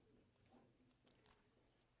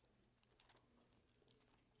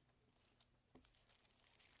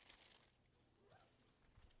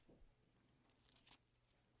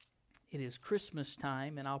It is Christmas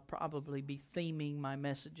time, and I'll probably be theming my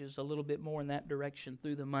messages a little bit more in that direction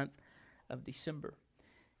through the month of December.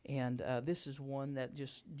 And this is one that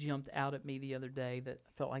just jumped out at me the other day that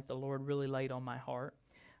I felt like the Lord really laid on my heart.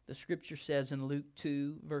 The scripture says in Luke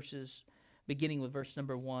 2, beginning with verse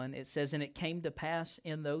number 1, it says, "And it came to pass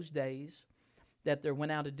in those days that there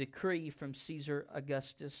went out a decree from Caesar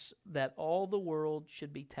Augustus that all the world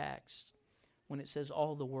should be taxed." When it says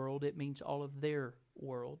all the world, it means all of their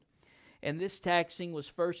world. "And this taxing was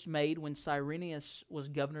first made when Cyrenius was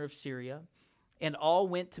governor of Syria, and all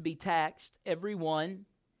went to be taxed, every one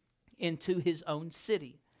into his own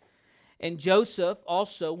city. And Joseph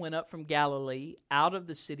also went up from Galilee, out of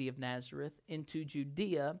the city of Nazareth, into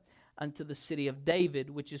Judea, unto the city of David,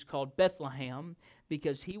 which is called Bethlehem,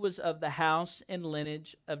 because he was of the house and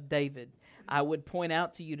lineage of David." I would point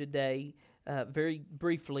out to you today, very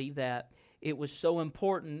briefly, that it was so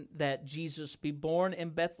important that Jesus be born in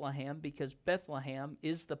Bethlehem, because Bethlehem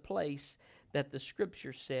is the place that the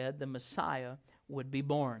Scripture said the Messiah would be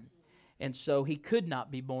born. And so he could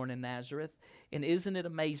not be born in Nazareth. And isn't it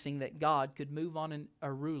amazing that God could move on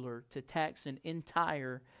a ruler to tax an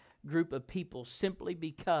entire group of people simply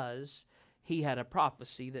because he had a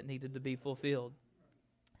prophecy that needed to be fulfilled?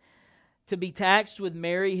 To be taxed with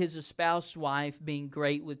Mary, his espoused wife, being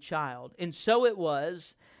great with child. And so it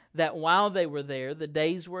was that while they were there, the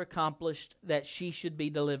days were accomplished that she should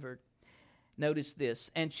be delivered. Notice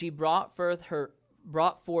this. "And she brought forth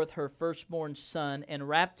her firstborn son, and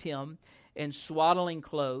wrapped him in swaddling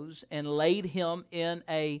clothes, and laid him in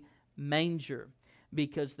a manger,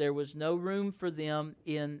 because there was no room for them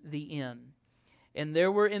in the inn. And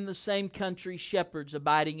there were in the same country shepherds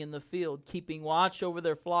abiding in the field, keeping watch over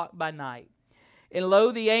their flock by night. And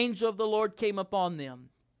lo, the angel of the Lord came upon them,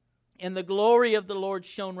 and the glory of the Lord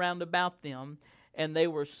shone round about them, and they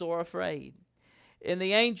were sore afraid. And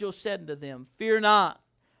the angel said unto them, Fear not,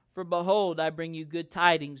 for behold, I bring you good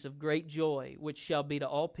tidings of great joy, which shall be to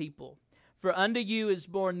all people. For unto you is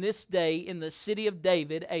born this day in the city of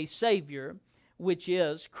David a Savior, which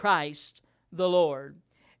is Christ the Lord.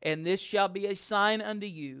 And this shall be a sign unto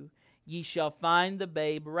you, ye shall find the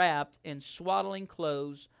babe wrapped in swaddling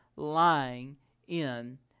clothes, lying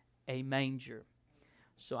in a manger."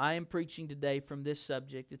 So I am preaching today from this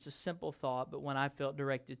subject. It's a simple thought, but one I felt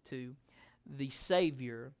directed to: the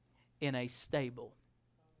Savior in a stable.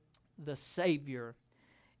 The Savior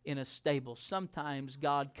in a stable. Sometimes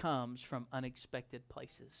God comes from unexpected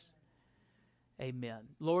places.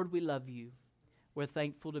 Amen. Lord, we love you. We're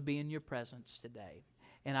thankful to be in your presence today.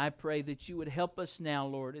 And I pray that you would help us now,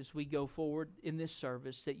 Lord, as we go forward in this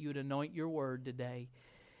service, that you would anoint your word today.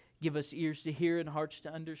 Give us ears to hear and hearts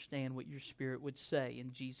to understand what your Spirit would say.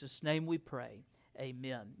 In Jesus' name we pray.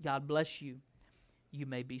 Amen. God bless you. You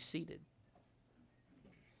may be seated.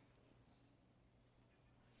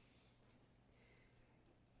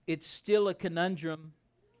 It's still a conundrum,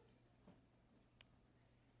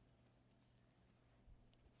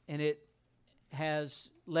 and it has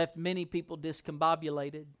left many people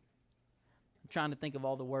discombobulated. I'm trying to think of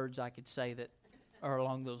all the words I could say that are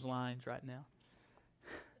along those lines right now.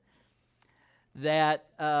 That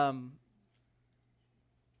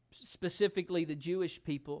specifically the Jewish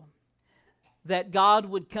people, that God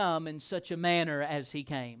would come in such a manner as He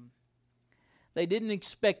came. They didn't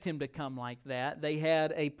expect Him to come like that. They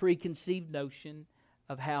had a preconceived notion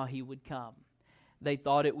of how He would come. They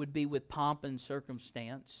thought it would be with pomp and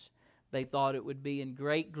circumstance. They thought it would be in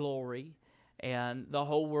great glory, and the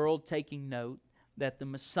whole world taking note that the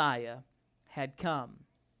Messiah had come.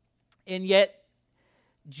 And yet,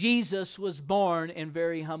 Jesus was born in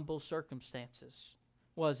very humble circumstances,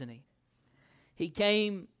 wasn't He? He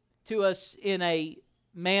came to us in a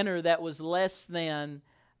manner that was less than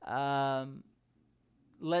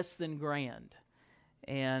grand,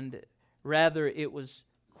 and rather it was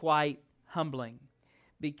quite humbling,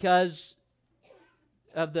 because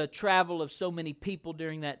of the travel of so many people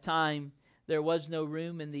during that time. There was no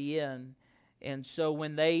room in the inn, and so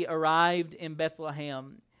when they arrived in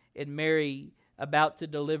Bethlehem, and Mary about to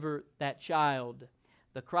deliver that child,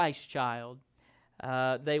 the Christ child,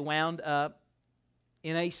 they wound up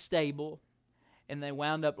in a stable, and they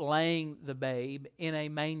wound up laying the babe in a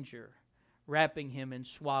manger, wrapping him in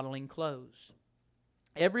swaddling clothes.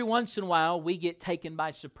 Every once in a while, we get taken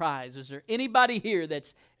by surprise. Is there anybody here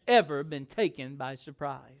that's ever been taken by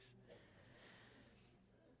surprise?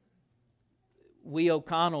 We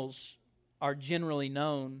O'Connells are generally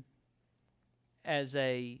known as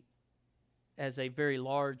a very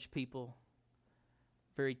large people,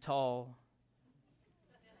 very tall,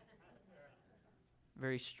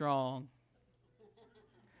 very strong,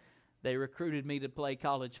 They recruited me to play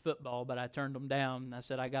college football, but I turned them down. I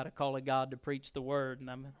said, I got a call of God to preach the word. And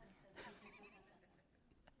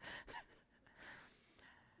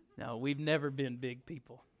No, we've never been big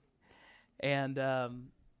people. And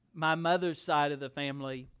my mother's side of the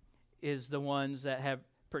family is the ones that have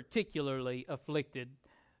particularly afflicted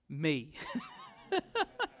me.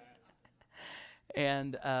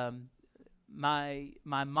 And my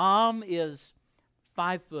mom is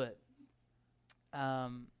 5 foot.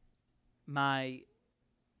 My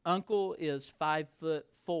uncle is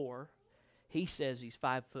 5'4". He says he's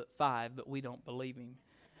 5'5", but we don't believe him.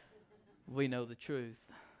 We know the truth.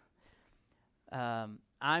 I'm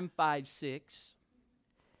 5'6".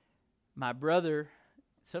 My brother,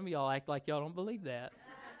 some of y'all act like y'all don't believe that.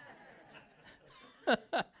 If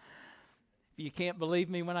you can't believe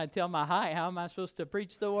me when I tell my height, how am I supposed to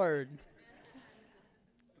preach the word?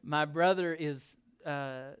 My brother is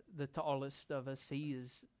the tallest of us.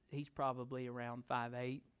 He's probably around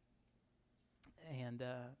 5'8". And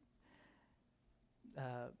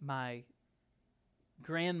my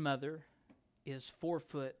grandmother is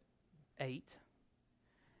 4'8",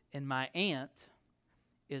 and my aunt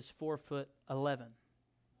is 4'11".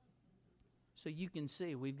 So you can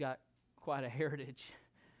see we've got quite a heritage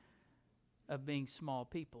of being small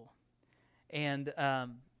people. And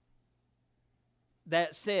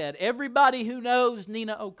that said, everybody who knows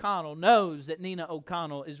Nina O'Connell knows that Nina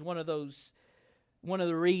O'Connell is one of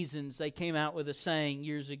the reasons they came out with a saying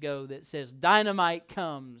years ago that says, dynamite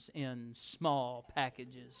comes in small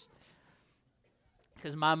packages.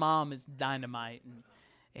 Because my mom is dynamite,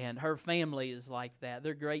 and her family is like that.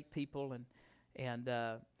 They're great people,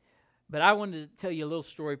 but I wanted to tell you a little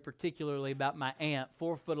story particularly about my aunt,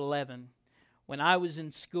 4'11". When I was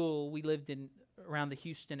in school, we lived around the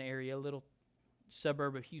Houston area, a little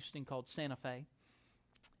suburb of Houston called Santa Fe.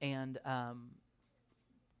 And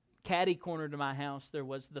catty corner to my house, there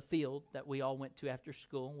was the field that we all went to after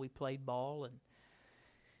school. We played ball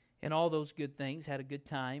and all those good things, had a good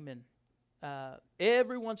time. And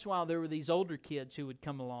every once in a while, there were these older kids who would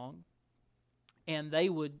come along, and they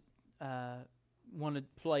would want to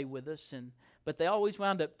play with us. But they always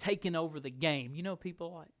wound up taking over the game. You know,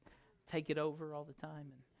 people like take it over all the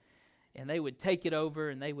time. And they would take it over,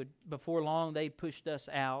 and they would, before long, they pushed us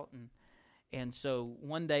out. And so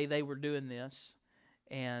one day they were doing this,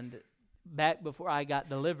 and back before I got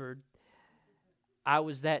delivered, I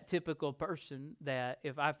was that typical person that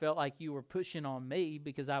if I felt like you were pushing on me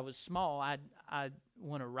because I was small, I'd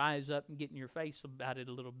want to rise up and get in your face about it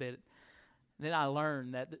a little bit. Then I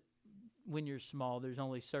learned that when you're small, there's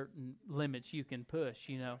only certain limits you can push,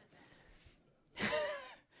 you know.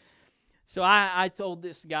 So I told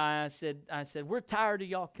this guy, I said, we're tired of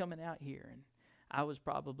y'all coming out here. And I was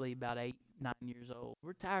probably about 8, 9 years old.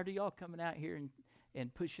 We're tired of y'all coming out here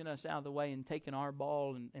and pushing us out of the way and taking our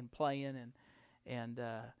ball and playing. And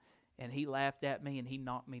he laughed at me and he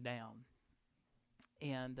knocked me down.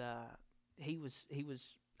 And he was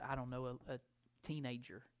I don't know, a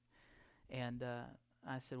teenager. And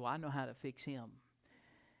I said, well, I know how to fix him.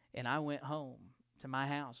 And I went home to my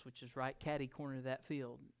house, which is right catty corner of that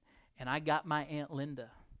field. And I got my Aunt Linda,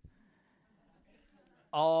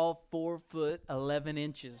 all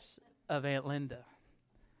 4'11" of Aunt Linda.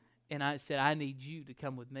 And I said, I need you to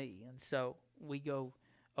come with me. And so we go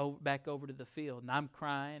back over to the field, and I'm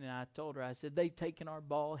crying, and I told her, I said, they've taken our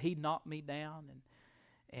ball. He knocked me down,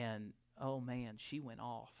 and oh man, she went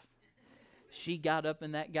off. She got up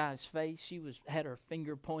in that guy's face. She had her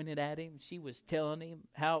finger pointed at him. She was telling him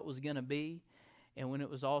how it was going to be. And when it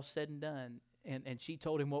was all said and done, and she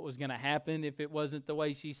told him what was going to happen if it wasn't the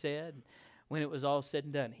way she said. When it was all said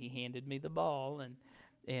and done, he handed me the ball,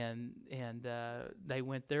 and they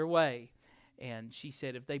went their way. And she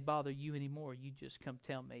said, if they bother you anymore, you just come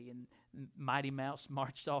tell me. And Mighty Mouse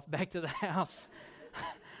marched off back to the house.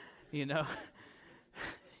 You know,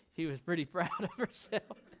 she was pretty proud of herself.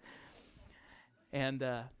 And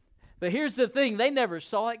but here's the thing, they never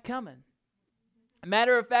saw it coming.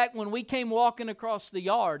 Matter of fact, when we came walking across the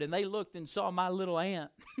yard and they looked and saw my little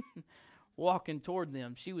aunt walking toward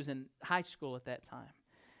them, she was in high school at that time,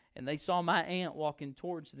 and they saw my aunt walking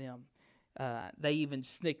towards them, they even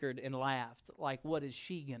snickered and laughed, like, what is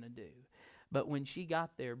she going to do? But when she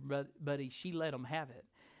got there, buddy, she let them have it,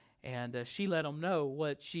 and she let them know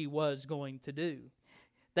what she was going to do.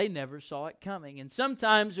 They never saw it coming. And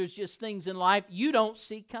sometimes there's just things in life you don't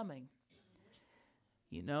see coming.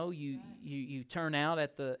 You know, you turn out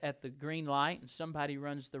at the green light and somebody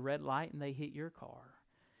runs the red light and they hit your car.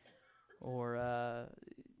 Or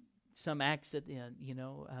some accident, you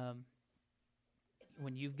know.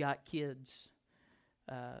 When you've got kids,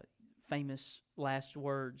 famous last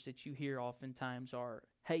words that you hear oftentimes are,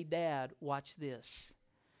 "Hey, Dad, watch this."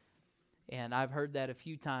 And I've heard that a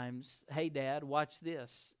few times, "Hey, Dad, watch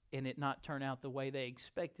this," and it not turn out the way they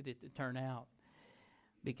expected it to turn out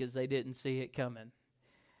because they didn't see it coming.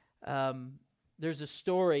 There's a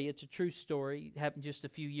story, it's a true story, it happened just a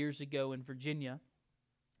few years ago in Vermont.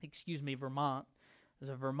 There's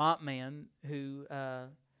a Vermont man who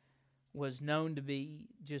was known to be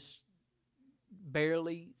just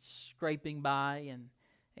barely scraping by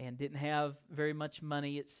and didn't have very much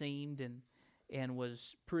money, it seemed, and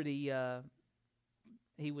was pretty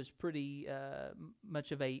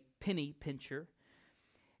much of a penny pincher.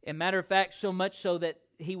 And matter of fact, so much so that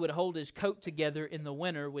he would hold his coat together in the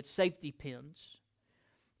winter with safety pins.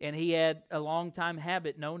 And he had a long-time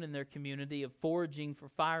habit known in their community of foraging for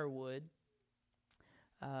firewood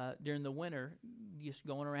during the winter, just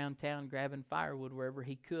going around town grabbing firewood wherever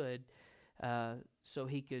he could so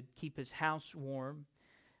he could keep his house warm.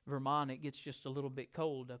 Vermont, it gets just a little bit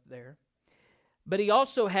cold up there. But he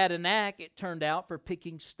also had a knack, it turned out, for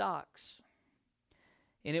picking stocks.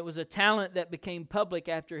 And it was a talent that became public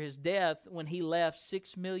after his death when he left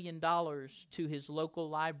 $6 million to his local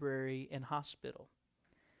library and hospital.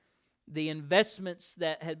 The investments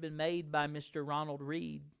that had been made by Mr. Ronald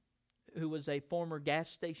Reed, who was a former gas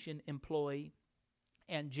station employee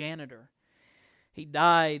and janitor. He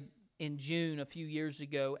died in June a few years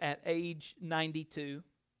ago at age 92.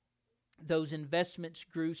 Those investments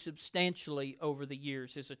grew substantially over the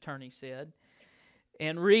years, his attorney said.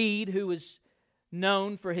 And Reed, who was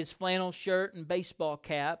known for his flannel shirt and baseball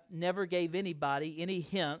cap, never gave anybody any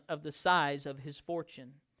hint of the size of his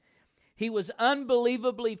fortune. He was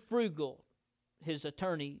unbelievably frugal, his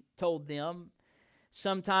attorney told them.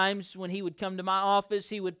 Sometimes when he would come to my office,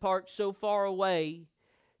 he would park so far away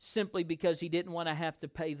simply because he didn't want to have to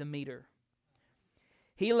pay the meter.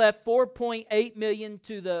 He left $4.8 million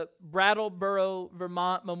to the Brattleboro,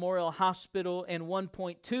 Vermont Memorial Hospital and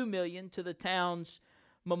 $1.2 million to the town's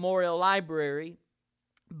Memorial Library.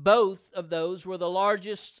 Both of those were the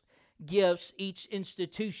largest gifts each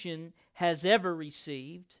institution has ever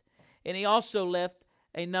received. And he also left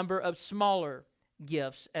a number of smaller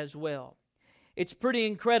gifts as well. It's pretty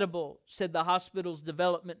incredible, said the hospital's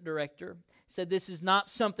development director. Said this is not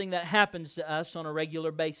something that happens to us on a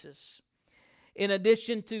regular basis. In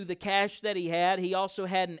addition to the cash that he also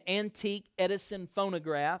had an antique Edison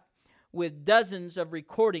phonograph with dozens of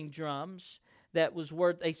recording drums that was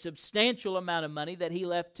worth a substantial amount of money that he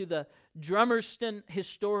left to the Drummerston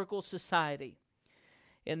Historical Society.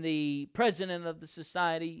 And the president of the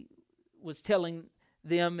society was telling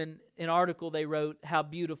them in an article they wrote how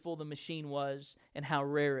beautiful the machine was and how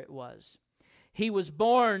rare it was. He was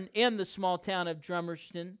born in the small town of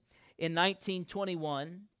Drummerston in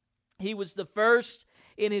 1921. He was the first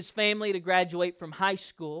in his family to graduate from high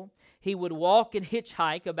school. He would walk and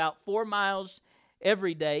hitchhike about 4 miles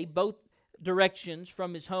every day, both directions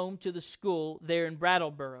from his home to the school there in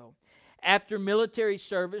Brattleboro. After military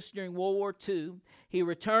service during World War II, he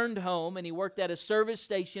returned home and he worked at a service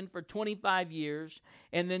station for 25 years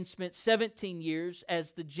and then spent 17 years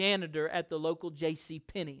as the janitor at the local J.C.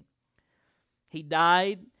 Penney. He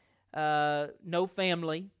died, no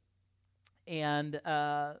family, and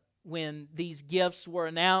when these gifts were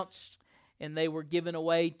announced and they were given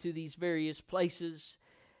away to these various places,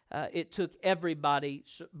 it took everybody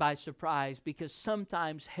by surprise because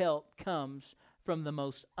sometimes help comes from the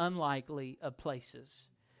most unlikely of places.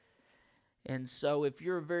 And so if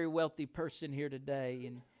you're a very wealthy person here today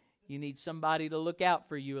and you need somebody to look out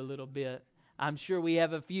for you a little bit, I'm sure we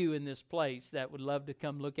have a few in this place that would love to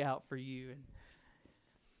come look out for you. And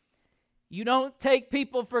you don't take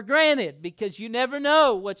people for granted because you never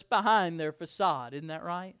know what's behind their facade. Isn't that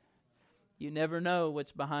right? You never know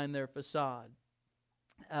what's behind their facade.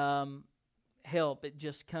 Help, it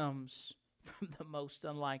just comes from the most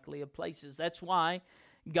unlikely of places. That's why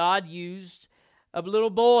God used a little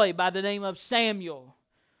boy by the name of Samuel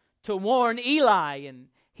to warn Eli, and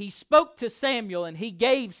he spoke to Samuel and he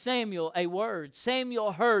gave Samuel a word.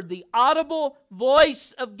 Samuel heard the audible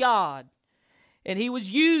voice of God, and he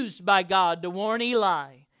was used by God to warn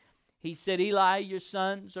Eli. He said, Eli, your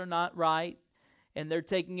sons are not right, and they're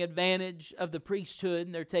taking advantage of the priesthood,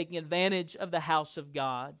 and they're taking advantage of the house of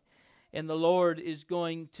God. And the Lord is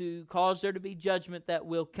going to cause there to be judgment that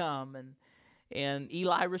will come. And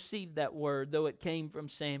Eli received that word, though it came from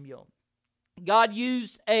Samuel. God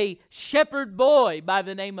used a shepherd boy by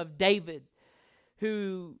the name of David,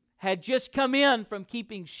 who had just come in from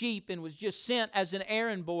keeping sheep and was just sent as an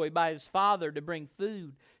errand boy by his father to bring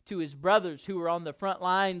food to his brothers who were on the front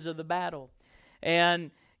lines of the battle.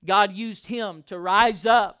 And God used him to rise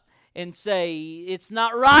up and say it's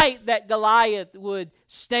not right that Goliath would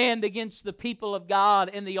stand against the people of God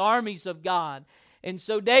and the armies of God. And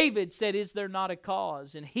so David said, is there not a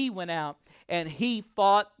cause? And he went out and he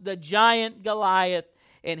fought the giant Goliath,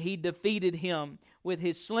 and he defeated him with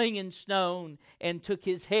his sling and stone and took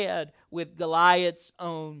his head with Goliath's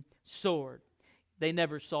own sword. They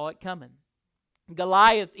never saw it coming.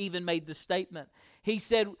 Goliath even made the statement. He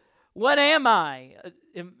said, what am I?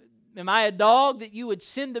 Am I a dog that you would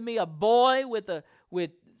send to me a boy with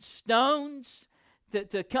stones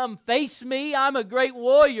to come face me? I'm a great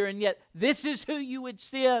warrior, and yet this is who you would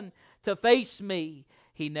send to face me.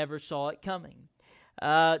 He never saw it coming.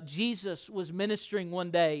 Jesus was ministering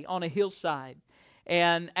one day on a hillside,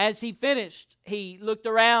 and as he finished, he looked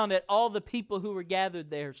around at all the people who were gathered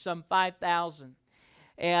there, some 5,000,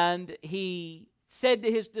 and he said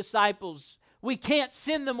to his disciples, we can't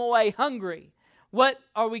send them away hungry. What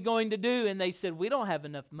are we going to do? And they said, we don't have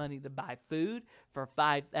enough money to buy food for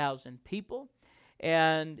 5,000 people.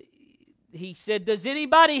 And he said, does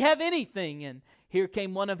anybody have anything? And here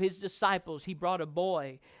came one of his disciples. He brought a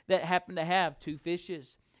boy that happened to have 2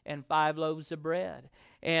 fishes and 5 loaves of bread.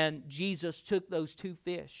 And Jesus took those 2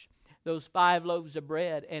 fish, those 5 loaves of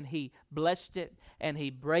bread, and he blessed it, and he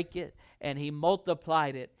broke it, and he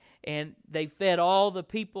multiplied it. And they fed all the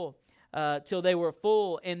people till they were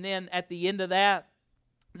full. And then at the end of that,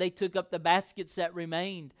 they took up the baskets that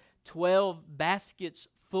remained, 12 baskets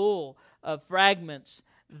full of fragments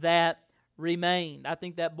that remained. I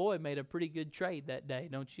think that boy made a pretty good trade that day,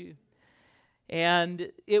 don't you?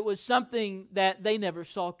 And it was something that they never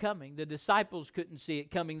saw coming. The disciples couldn't see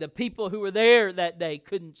it coming. The people who were there that day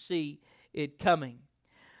couldn't see it coming.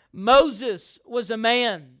 Moses was a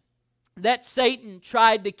man that Satan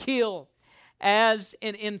tried to kill as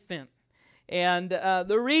an infant. And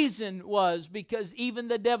the reason was because even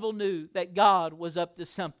the devil knew that God was up to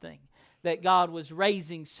something, that God was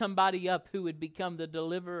raising somebody up who would become the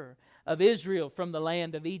deliverer of Israel from the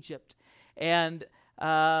land of Egypt. And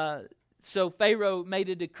so Pharaoh made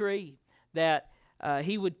a decree that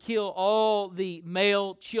he would kill all the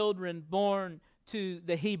male children born to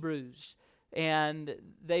the Hebrews. And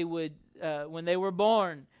they would, when they were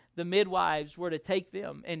born, the midwives were to take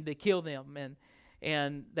them and to kill them.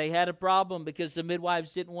 And they had a problem because the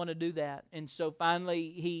midwives didn't want to do that. And so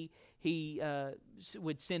finally he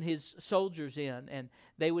would send his soldiers in, and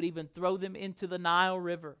they would even throw them into the Nile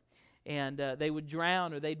River. And they would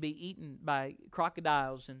drown, or they'd be eaten by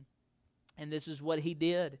crocodiles. And this is what he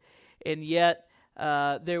did. And yet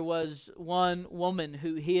there was one woman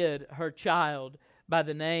who hid her child by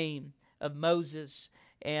the name of Moses.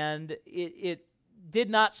 And it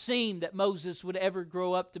did not seem that Moses would ever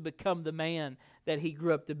grow up to become the man that he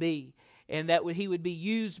grew up to be, and that he would be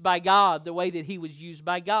used by God the way that he was used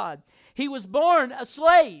by God. He was born a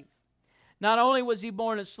slave. Not only was he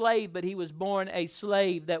born a slave, but he was born a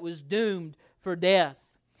slave that was doomed for death.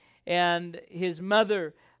 And his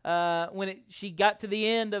mother, she got to the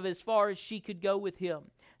end of as far as she could go with him,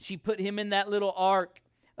 she put him in that little ark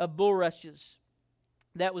of bulrushes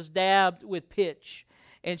that was dabbed with pitch,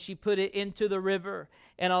 and she put it into the river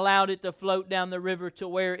and allowed it to float down the river to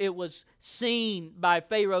where it was seen by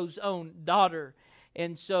Pharaoh's own daughter.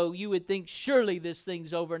 And so you would think, surely this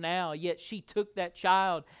thing's over now. Yet she took that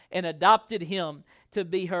child and adopted him to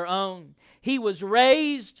be her own. He was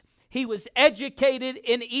raised, he was educated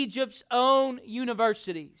in Egypt's own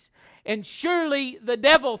universities. And surely the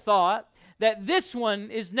devil thought that this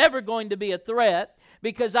one is never going to be a threat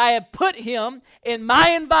because I have put him in my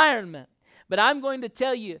environment. But I'm going to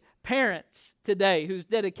tell you, parents today who's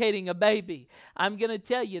dedicating a baby, I'm going to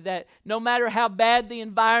tell you that no matter how bad the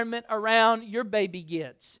environment around your baby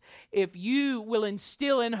gets, if you will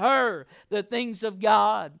instill in her the things of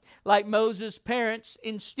God, like Moses' parents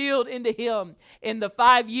instilled into him in the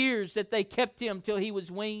 5 years that they kept him till he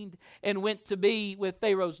was weaned and went to be with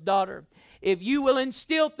Pharaoh's daughter, if you will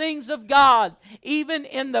instill things of God, even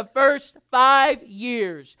in the first 5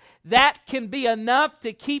 years, that can be enough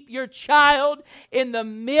to keep your child in the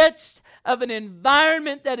midst of an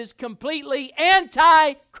environment that is completely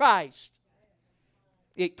anti-Christ.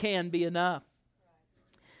 It can be enough.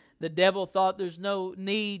 The devil thought there's no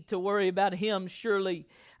need to worry about him. Surely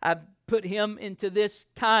I've put him into this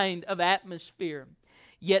kind of atmosphere.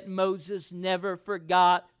 Yet Moses never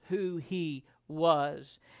forgot who he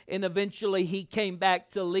was. And eventually he came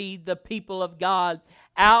back to lead the people of God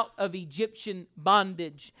out of Egyptian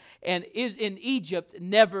bondage. And in Egypt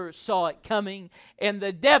never saw it coming. And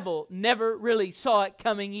the devil never really saw it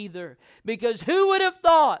coming either. Because who would have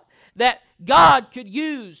thought that God could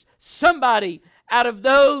use somebody out of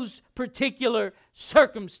those particular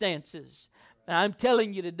circumstances? And I'm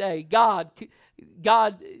telling you today, God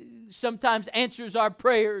sometimes answers our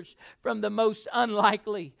prayers from the most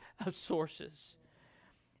unlikely of sources.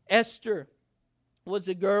 Esther was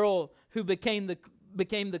a girl who became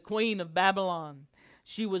the queen of Babylon.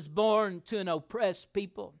 She was born to an oppressed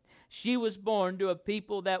people. She was born to a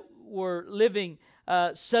people that were living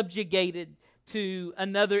subjugated to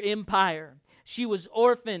another empire. She was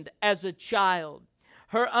orphaned as a child.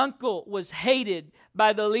 Her uncle was hated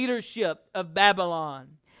by the leadership of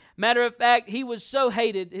Babylon. Matter of fact, he was so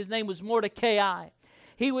hated, his name was Mordecai.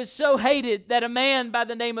 He was so hated that a man by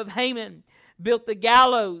the name of Haman built the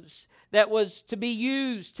gallows that was to be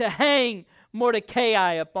used to hang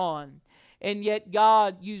Mordecai upon. And yet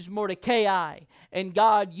God used Mordecai, and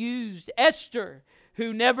God used Esther,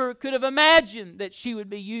 who never could have imagined that she would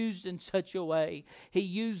be used in such a way. He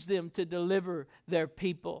used them to deliver their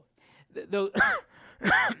people.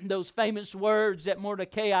 Those famous words that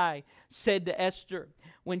Mordecai said to Esther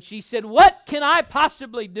when she said, "What can I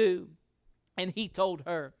possibly do?" And he told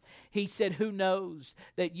her, he said, "Who knows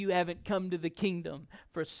that you haven't come to the kingdom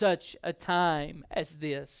for such a time as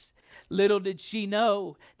this?" Little did she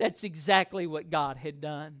know that's exactly what God had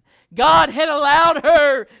done. God had allowed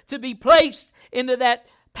her to be placed into that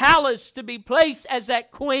palace, to be placed as that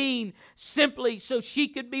queen, simply so she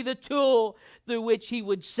could be the tool through which He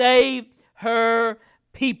would save her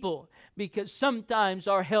people. Because sometimes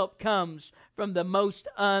our help comes from the most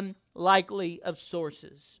unlikely of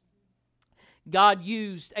sources. God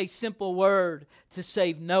used a simple word to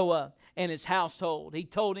save Noah and his household. He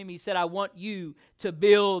told him, he said, "I want you to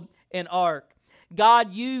build an ark."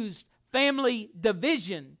 God used family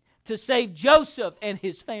division to save Joseph and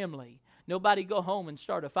his family. Nobody go home and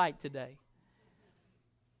start a fight today.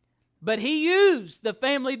 But He used the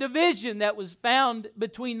family division that was found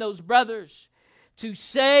between those brothers to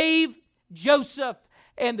save Joseph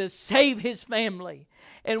and to save his family.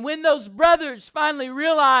 And when those brothers finally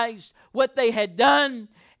realized what they had done,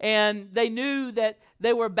 and they knew that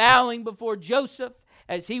they were bowing before Joseph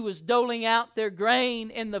as he was doling out their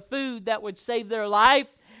grain and the food that would save their life,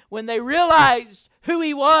 when they realized who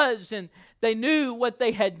he was and they knew what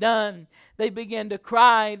they had done, they began to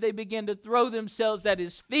cry. They began to throw themselves at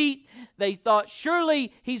his feet. They thought,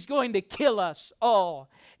 surely he's going to kill us all.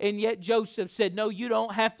 And yet Joseph said, "No, you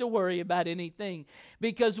don't have to worry about anything,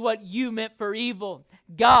 because what you meant for evil,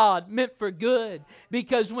 God meant for good."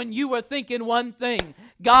 Because when you were thinking one thing,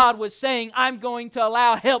 God was saying, "I'm going to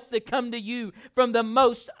allow help to come to you from the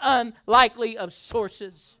most unlikely of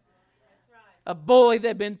sources." A boy that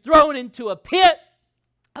had been thrown into a pit,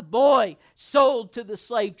 a boy sold to the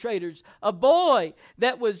slave traders, a boy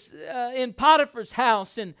that was in Potiphar's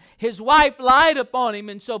house, and his wife lied upon him,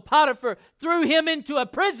 and so Potiphar threw him into a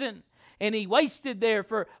prison, and he wasted there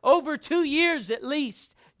for over 2 years at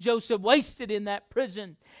least. Joseph wasted in that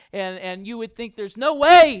prison. And you would think there's no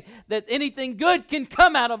way that anything good can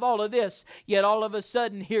come out of all of this. Yet all of a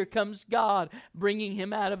sudden, here comes God bringing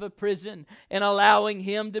him out of a prison and allowing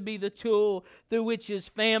him to be the tool through which his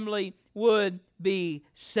family would be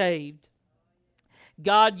saved.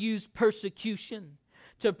 God used persecution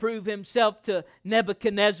to prove Himself to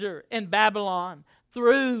Nebuchadnezzar in Babylon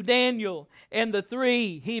through Daniel and the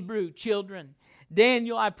 3 Hebrew children.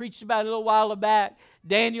 Daniel, I preached about it a little while back.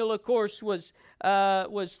 Daniel, of course, was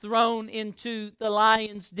thrown into the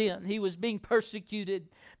lion's den. He was being persecuted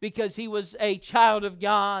because he was a child of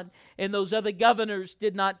God, and those other governors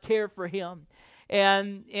did not care for him.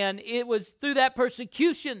 And it was through that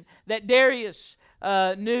persecution that Darius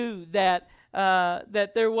knew that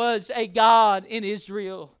there was a God in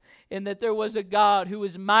Israel, and that there was a God who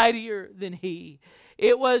was mightier than he.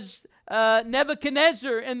 It was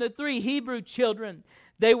Nebuchadnezzar and the 3 Hebrew children.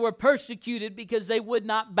 They were persecuted because they would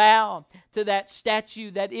not bow to that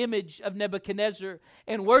statue, that image of Nebuchadnezzar,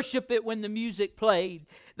 and worship it when the music played.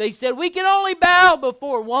 They said, "We can only bow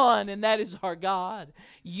before one, and that is our God.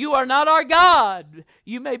 You are not our God.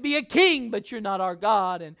 You may be a king, but you're not our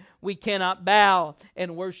God, and we cannot bow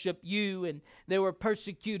and worship you." And they were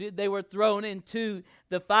persecuted. They were thrown into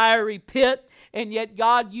the fiery pit. And yet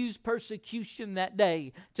God used persecution that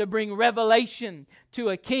day to bring revelation to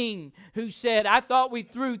a king who said, "I thought we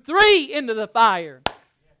threw 3 into the fire,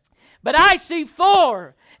 but I see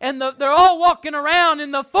 4. And they're all walking around,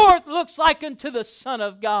 and the 4th looks like unto the Son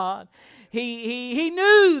of God." He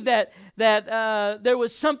knew that there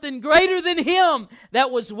was something greater than him that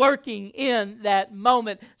was working in that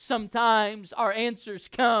moment. Sometimes our answers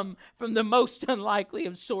come from the most unlikely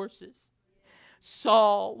of sources.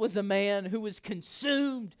 Saul was a man who was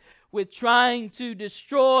consumed with trying to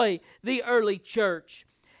destroy the early church.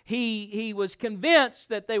 He was convinced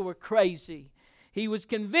that they were crazy. He was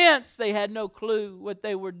convinced they had no clue what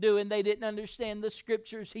they were doing. They didn't understand the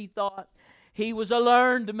Scriptures, he thought. He was a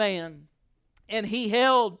learned man, and he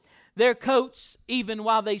held their coats even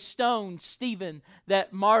while they stoned Stephen,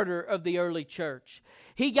 that martyr of the early church.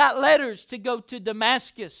 He got letters to go to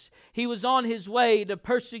Damascus. He was on his way to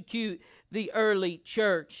persecute the early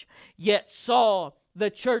church. Yet Saul, the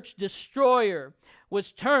church destroyer,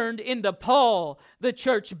 was turned into Paul, the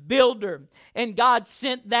church builder. And God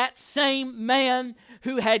sent that same man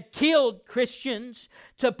who had killed Christians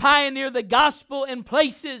to pioneer the gospel in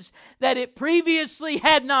places that it previously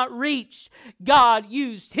had not reached. God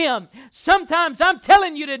used him. Sometimes, I'm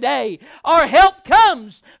telling you today, our help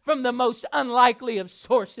comes from the most unlikely of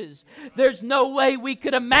sources. There's no way we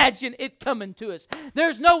could imagine it coming to us.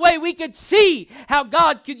 There's no way we could see how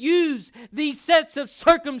God could use these sets of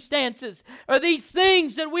circumstances or these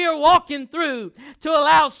things that we are walking through to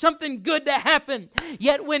allow something good to happen.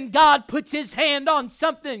 Yet when God puts His hand on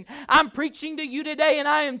something, I'm preaching to you today, and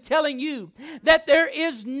I am telling you that there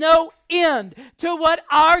is no end to what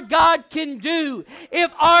our God can do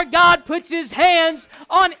if our God puts His hands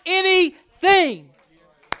on anything.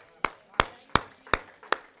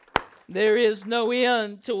 There is no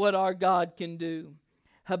end to what our God can do.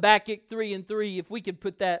 Habakkuk 3:3, if we could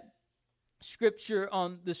put that scripture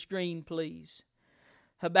on the screen, please.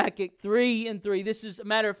 Habakkuk 3:3. This is, a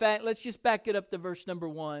matter of fact, let's just back it up to verse number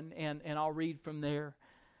 1, and I'll read from there.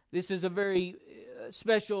 This is a very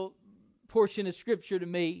special portion of Scripture to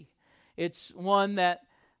me. It's one that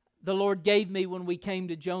the Lord gave me when we came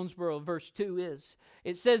to Jonesboro. Verse 2 is.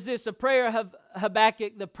 It says this, a prayer of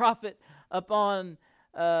Habakkuk the prophet upon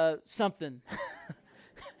something.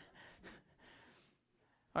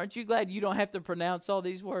 Aren't you glad you don't have to pronounce all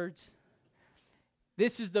these words?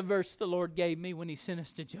 This is the verse the Lord gave me when He sent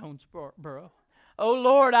us to Jonesboro. O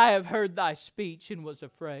Lord, I have heard Thy speech and was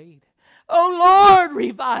afraid. O Lord,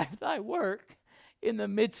 revive Thy work in the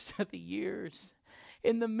midst of the years.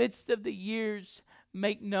 In the midst of the years,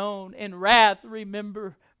 make known. In wrath,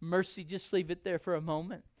 remember mercy. Just leave it there for a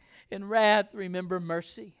moment. In wrath, remember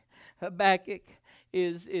mercy. Habakkuk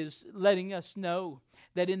is letting us know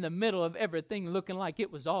that in the middle of everything looking like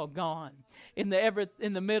it was all gone, in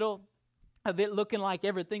the middle of it looking like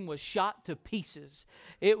everything was shot to pieces,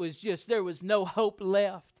 it was just, there was no hope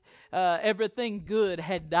left. Everything good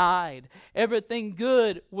had died. Everything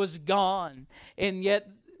good was gone. And yet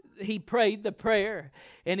he prayed the prayer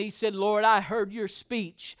and he said, Lord, I heard your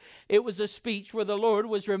speech. It was a speech where the Lord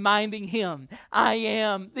was reminding him, I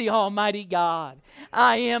am the Almighty God.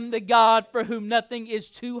 I am the God for whom nothing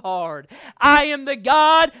is too hard. I am the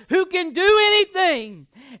God who can do anything.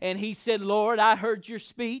 And he said, Lord, I heard your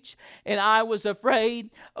speech and I was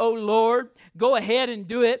afraid. Oh Lord, go ahead and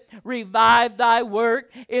do it. Revive thy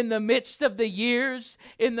work in the midst of the years.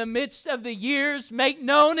 In the midst of the years, make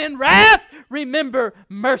known in wrath, remember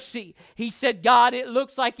mercy. He said, God, it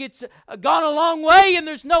looks like it's gone a long way and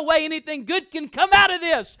there's no way anything good can come out of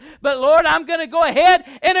this. But Lord, I'm going to go ahead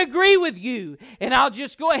and agree with you. And I'll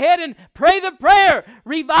just go ahead and pray the prayer.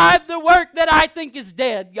 Revive the work that I think is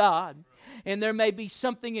dead, God. And there may be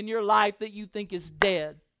something in your life that you think is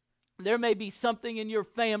dead. There may be something in your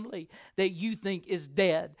family that you think is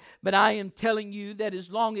dead. But I am telling you that as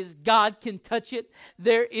long as God can touch it,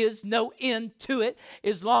 there is no end to it.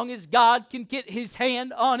 As long as God can get His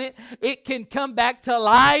hand on it, it can come back to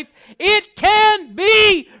life. It can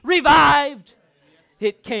be revived.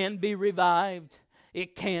 It can be revived.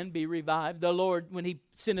 It can be revived. The Lord, when He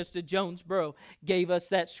sent us to Jonesboro, gave us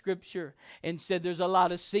that scripture and said there's a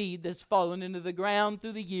lot of seed that's fallen into the ground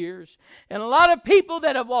through the years and a lot of people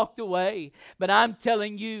that have walked away. But I'm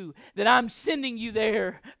telling you that I'm sending you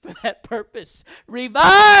there for that purpose.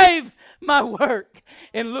 Revive my work.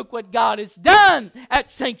 And look what God has done at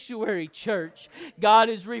Sanctuary Church. God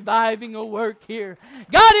is reviving a work here.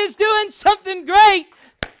 God is doing something great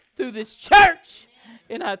through this church.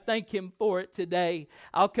 And I thank Him for it today.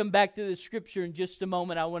 I'll come back to the scripture in just a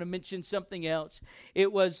moment. I want to mention something else.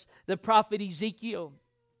 It was the prophet Ezekiel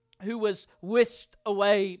who was whisked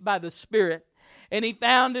away by the Spirit. And he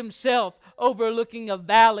found himself overlooking a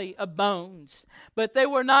valley of bones. But they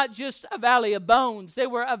were not just a valley of bones. They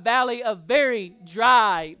were a valley of very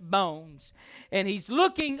dry bones. And he's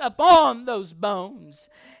looking upon those bones.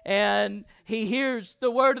 And he hears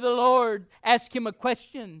the word of the Lord ask him a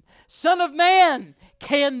question. Son of man,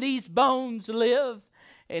 can these bones live?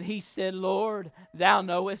 And he said, Lord, thou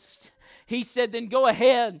knowest. He said, then go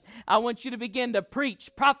ahead. I want you to begin to preach,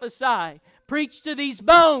 prophesy preach to these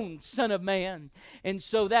bones, Son of Man. And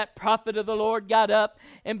so that prophet of the Lord got up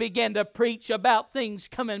and began to preach about things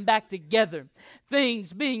coming back together,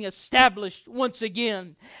 things being established once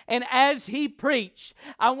again. And as he preached,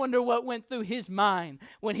 I wonder what went through his mind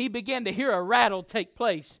when he began to hear a rattle take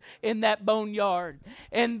place in that boneyard.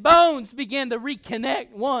 And bones began to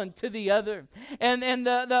reconnect one to the other. And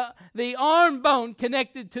the arm bone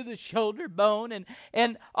connected to the shoulder bone.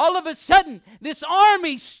 And all of a sudden, this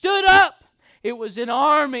army stood up. It was an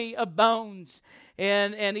army of bones.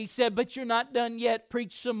 And he said, but you're not done yet.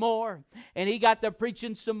 Preach some more. And he got to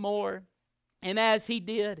preaching some more. And as he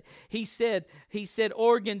did, he said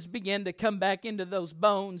organs began to come back into those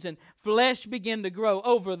bones, and flesh began to grow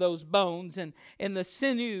over those bones, and the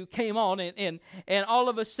sinew came on, and all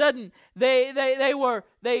of a sudden there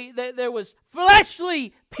was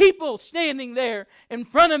fleshly people standing there in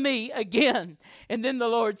front of me again. And then the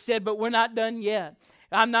Lord said, but we're not done yet.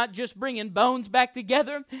 I'm not just bringing bones back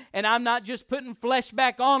together, and I'm not just putting flesh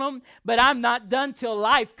back on them, but I'm not done till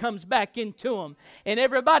life comes back into them. And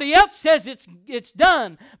everybody else says it's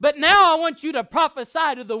done, but now I want you to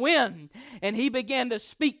prophesy to the wind. And he began to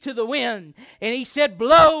speak to the wind, and he said,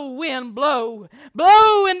 blow, wind, blow.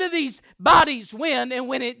 Blow into these bodies, wind. And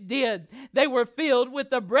when it did, they were filled with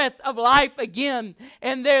the breath of life again.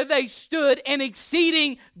 And there they stood, an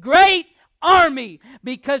exceeding great army,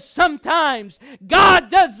 because sometimes God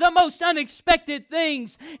does the most unexpected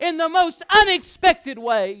things in the most unexpected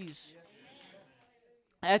ways.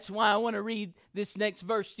 That's why I want to read this next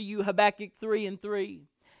verse to you, Habakkuk 3:3.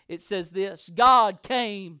 It says this, God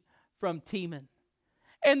came from Teman,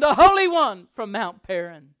 and the Holy One from Mount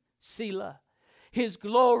Paran, Selah. His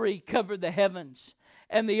glory covered the heavens,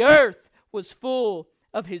 and the earth was full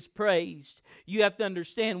of His praise. You have to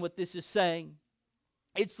understand what this is saying.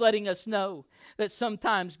 It's letting us know that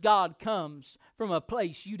sometimes God comes from a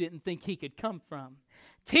place you didn't think He could come from.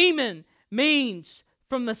 Teman means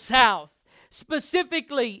from the south.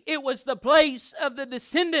 Specifically, it was the place of the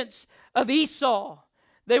descendants of Esau.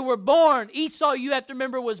 They were born. Esau, you have to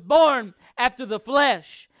remember, was born after the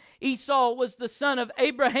flesh. Esau was the son of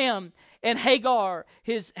Abraham and Hagar,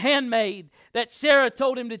 his handmaid, that Sarah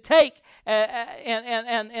told him to take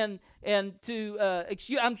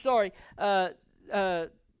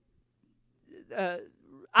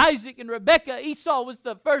Isaac and Rebekah. Esau was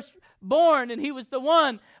the firstborn, and he was the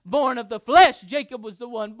one born of the flesh. Jacob was the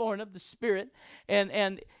one born of the spirit.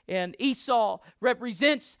 And Esau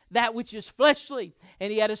represents that which is fleshly.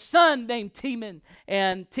 And he had a son named Teman.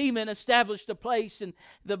 And Teman established a place. And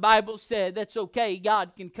the Bible said that's okay.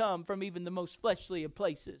 God can come from even the most fleshly of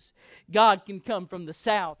places. God can come from the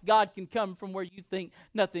south. God can come from where you think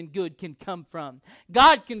nothing good can come from.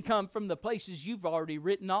 God can come from the places you've already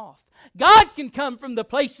written off. God can come from the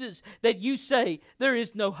places that you say there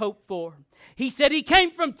is no hope for. He said He came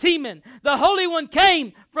from Teman. The Holy One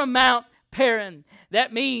came from Mount Paran.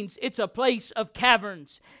 That means it's a place of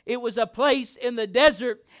caverns. It was a place in the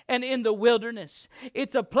desert and in the wilderness.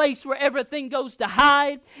 It's a place where everything goes to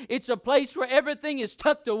hide. It's a place where everything is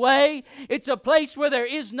tucked away. It's a place where there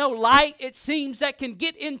is no light, it seems, that can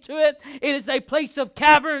get into it. It is a place of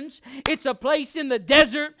caverns. It's a place in the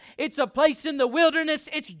desert. It's a place in the wilderness.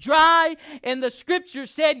 It's dry. And the Scripture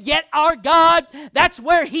said, yet our God, that's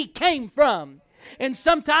where He came from. And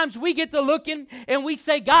sometimes we get to looking and we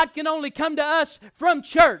say God can only come to us from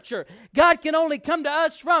church, or God can only come to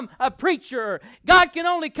us from a preacher, or God can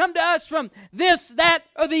only come to us from this, that,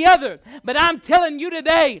 or the other. But I'm telling you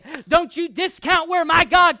today, don't you discount where my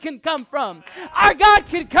God can come from. Our God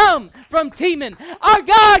can come from Teman. Our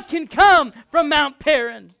God can come from Mount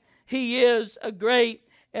Paran. He is a great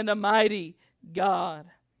and a mighty God.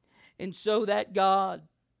 And so that God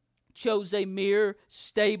chose a mere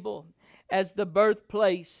stable as the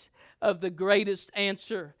birthplace of the greatest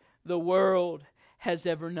answer the world has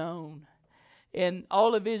ever known. And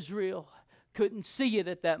all of Israel couldn't see it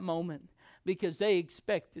at that moment because they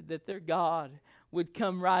expected that their God would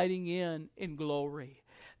come riding in glory.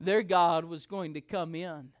 Their God was going to come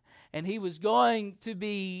in, and He was going to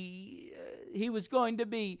be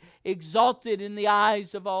exalted in the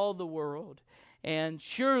eyes of all the world. And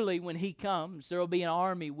surely when He comes, there will be an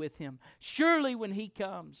army with Him. Surely when He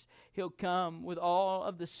comes, He'll come with all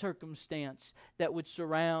of the circumstance that would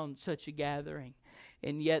surround such a gathering.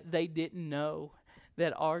 And yet they didn't know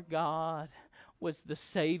that our God was the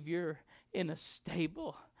Savior in a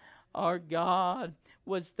stable. Our God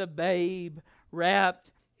was the babe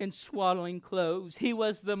wrapped in swaddling clothes. He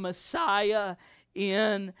was the Messiah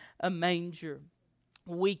in a manger.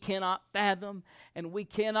 We cannot fathom and we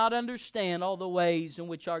cannot understand all the ways in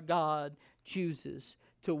which our God chooses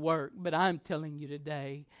to work. But I'm telling you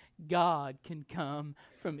today, God can come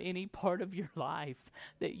from any part of your life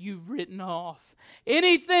that you've written off.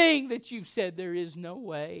 Anything that you've said there is no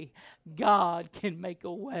way, God can make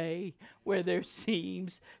a way where there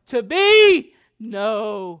seems to be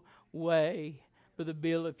no way. Brother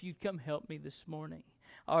Bill, if you'd come help me this morning.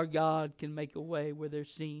 Our God can make a way where there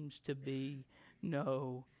seems to be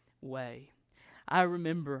no way. I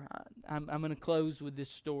remember, I'm going to close with this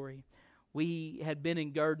story. We had been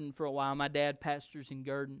in Garden for a while. My dad pastors in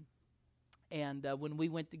Garden. And when we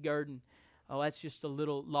went to Garden, that's just a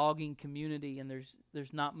little logging community, and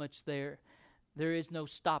there's not much there. There is no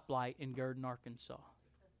stoplight in Garden, Arkansas.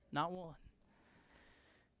 Not one.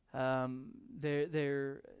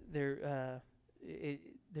 There's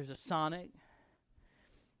a Sonic,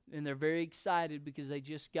 and they're very excited because they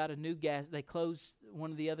just got a new gas. They closed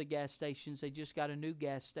one of the other gas stations. They just got a new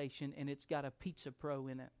gas station, and it's got a Pizza Pro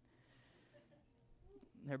in it.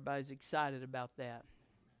 Everybody's excited about that.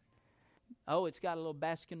 Oh, it's got a little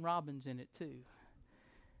Baskin Robbins in it too.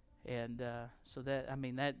 And so that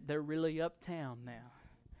they're really uptown now.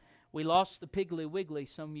 We lost the Piggly Wiggly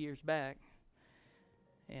some years back,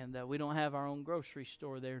 and we don't have our own grocery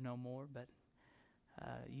store there no more, but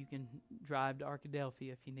you can drive to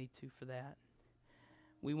Arkadelphia if you need to for that.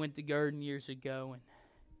 We went to Garden years ago, and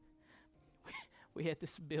we had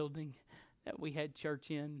this building that we had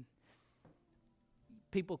church in.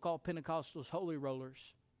 People call Pentecostals holy rollers.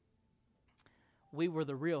 We were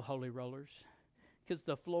the real holy rollers because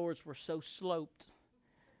the floors were so sloped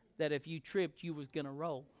that if you tripped, you was going to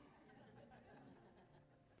roll.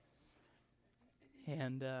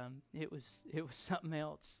 And it was something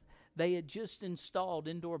else. They had just installed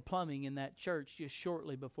indoor plumbing in that church just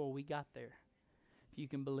shortly before we got there, if you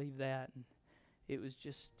can believe that. And it was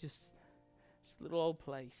just this little old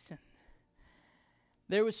place. And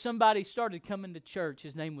there was somebody started coming to church.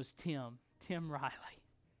 His name was Tim Riley.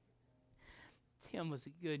 Tim was a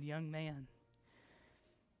good young man.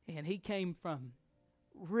 And he came from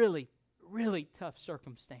really, really tough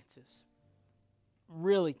circumstances.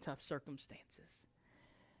 Really tough circumstances.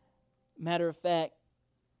 Matter of fact,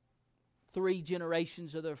 3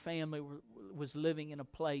 generations of their family was living in a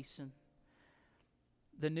place, and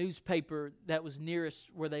the newspaper that was nearest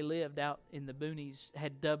where they lived out in the boonies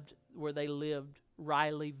had dubbed where they lived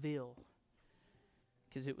Rileyville,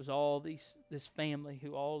 because it was all this family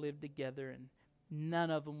who all lived together, and none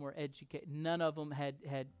of them were educated. None of them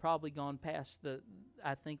had probably gone past the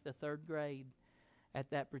 3rd grade at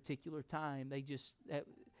that particular time. They just,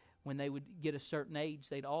 when they would get a certain age,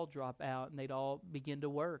 they'd all drop out and they'd all begin to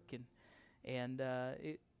work. And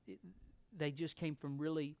they just came from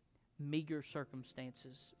really meager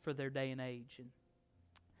circumstances for their day and age. And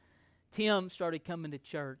Tim started coming to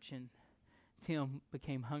church, and Tim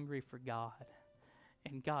became hungry for God.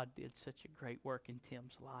 And God did such a great work in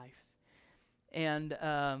Tim's life. And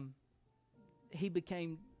he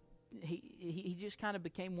just kind of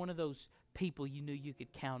became one of those people you knew you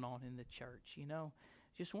could count on in the church, you know.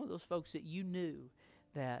 Just one of those folks that you knew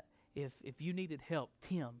that if you needed help,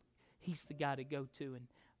 Tim, he's the guy to go to. And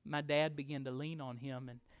my dad began to lean on him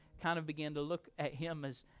and kind of began to look at him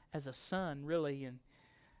as a son, really. And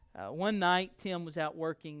one night, Tim was out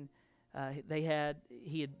working. He had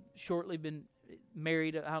shortly been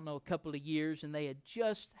married, a couple of years, and they had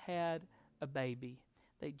just had a baby.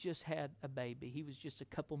 They just had a baby. He was just a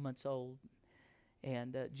couple months old,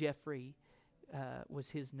 and Jeffrey was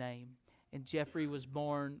his name. And Jeffrey was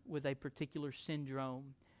born with a particular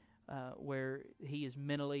syndrome where he is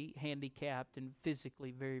mentally handicapped and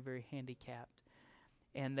physically very, very handicapped.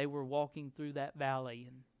 And they were walking through that valley,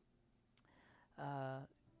 and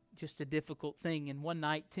just a difficult thing. And one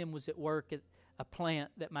night, Tim was at work at a plant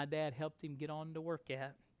that my dad helped him get on to work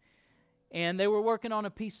at. And they were working on a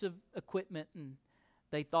piece of equipment, and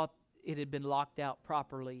they thought it had been locked out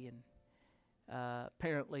properly, and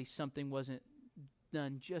apparently something wasn't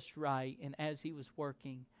done just right. And as he was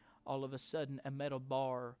working, all of a sudden a metal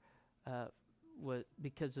bar,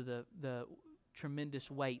 because of the tremendous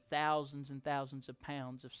weight, thousands and thousands of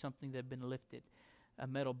pounds of something that had been lifted, a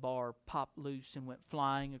metal bar popped loose and went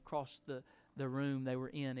flying across the room they were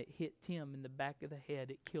in. It hit Tim in the back of the head.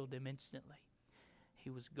 It killed him instantly. He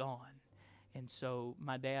was gone. And so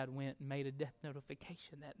my dad went and made a death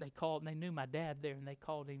notification. That they called, and they knew my dad there, and they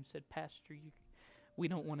called him and said, "Pastor, we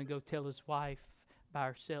don't want to go tell his wife by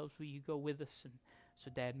ourselves. Will you go with us?" And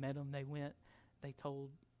so Dad met them. They went. They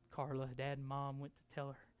told Carla. Dad and Mom went to tell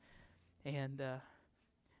her. And, of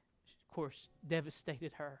course,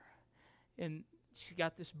 devastated her. And she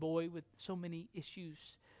got this boy with so many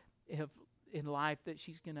issues in life that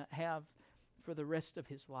she's going to have for the rest of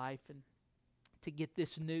his life. And to get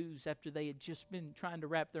this news after they had just been trying to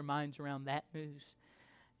wrap their minds around that news.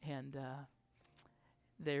 And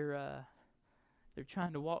they're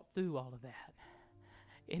trying to walk through all of that.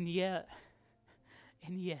 And yet,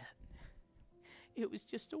 it was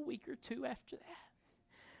just a week or two after that.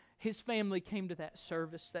 His family came to that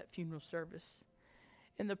service, that funeral service.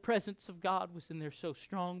 And the presence of God was in there so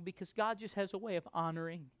strong, because God just has a way of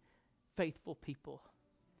honoring faithful people.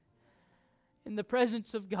 And the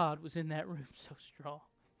presence of God was in that room so strong.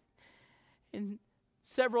 And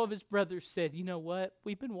several of his brothers said, you know what?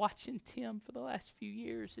 We've been watching Tim for the last few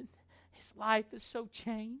years, and his life is so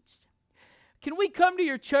changed. Can we come to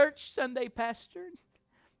your church Sunday, Pastor?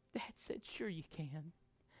 Dad said, sure you can.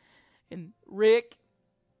 And Rick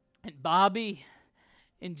and Bobby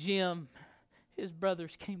and Jim, his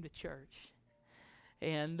brothers, came to church.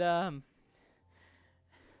 And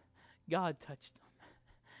God touched them.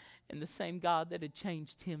 And the same God that had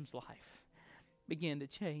changed Tim's life began to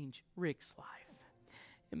change Rick's life.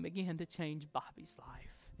 And began to change Bobby's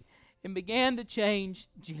life. And began to change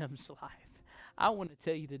Jim's life. I want to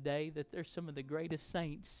tell you today that there's some of the greatest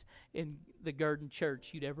saints in the Gurdon Church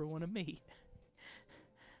you'd ever want to meet.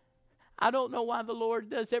 I don't know why the Lord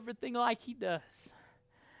does everything like He does.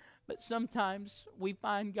 But sometimes we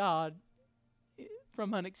find God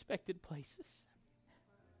from unexpected places.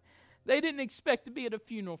 They didn't expect to be at a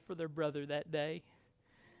funeral for their brother that day.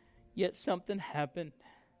 Yet something happened.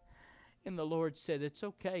 And the Lord said, it's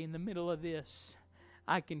okay, in the middle of this,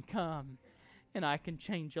 I can come and I can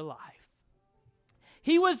change a life.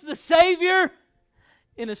 He was the Savior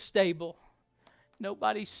in a stable.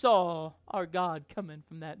 Nobody saw our God coming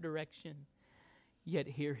from that direction. Yet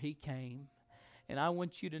here He came. And I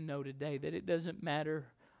want you to know today that it doesn't matter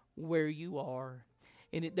where you are.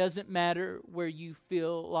 And it doesn't matter where you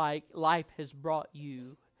feel like life has brought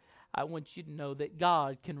you. I want you to know that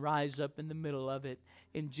God can rise up in the middle of it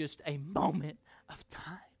in just a moment of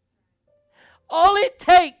time. All it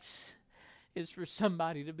takes is for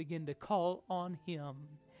somebody to begin to call on Him.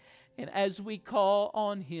 And as we call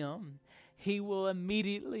on Him, He will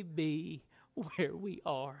immediately be where we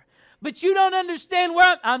are. But you don't understand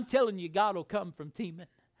where I'm telling you, God will come from Teman.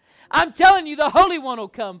 I'm telling you, the Holy One will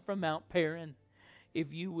come from Mount Paran.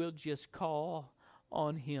 If you will just call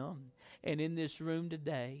on Him. And in this room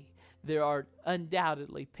today, there are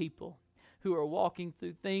undoubtedly people who are walking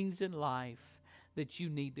through things in life that you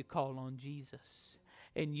need to call on Jesus.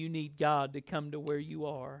 And you need God to come to where you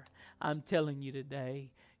are. I'm telling you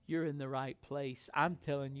today, you're in the right place. I'm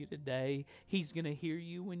telling you today, He's going to hear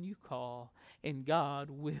you when you call. And God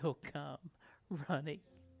will come running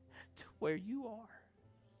to where you are.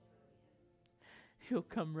 He'll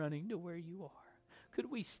come running to where you are. Could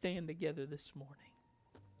we stand together this morning?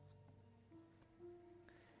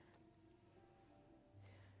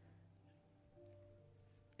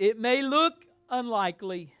 It may look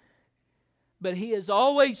unlikely, but He has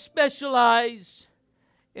always specialized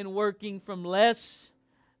in working from less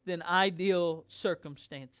than ideal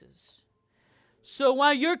circumstances. So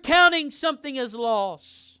while you're counting something as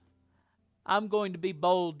loss, I'm going to be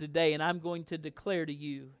bold today, and I'm going to declare to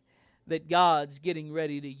you that God's getting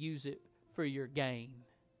ready to use it for your gain.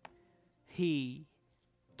 He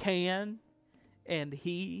can and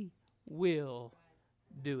He will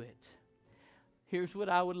do it. Here's what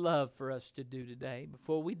I would love for us to do today.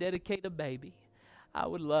 Before we dedicate a baby, I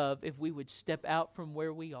would love if we would step out from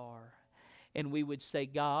where we are and we would say,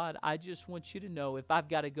 God, I just want you to know, if I've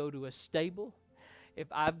got to go to a stable, if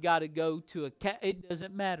I've got to go to a it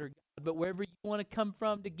doesn't matter, God, but wherever you want to come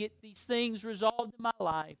from to get these things resolved in my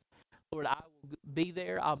life, Lord, I will be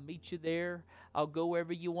there. I'll meet you there. I'll go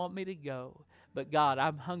wherever you want me to go. But God,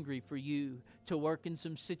 I'm hungry for you to work in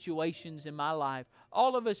some situations in my life.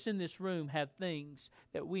 All of us in this room have things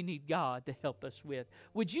that we need God to help us with.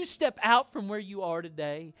 Would you step out from where you are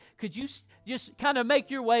today? Could you just kind of make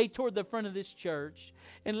your way toward the front of this church?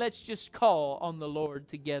 And let's just call on the Lord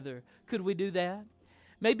together. Could we do that?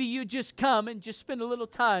 Maybe you just come and just spend a little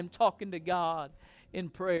time talking to God in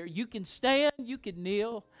prayer. You can stand, you can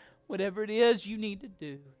kneel, whatever it is you need to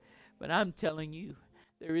do. But I'm telling you,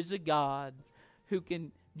 there is a God who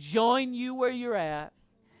can join you where you're at.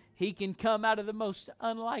 He can come out of the most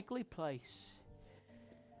unlikely place.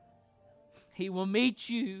 He will meet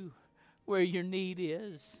you where your need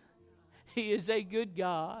is. He is a good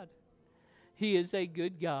God. He is a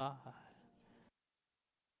good God.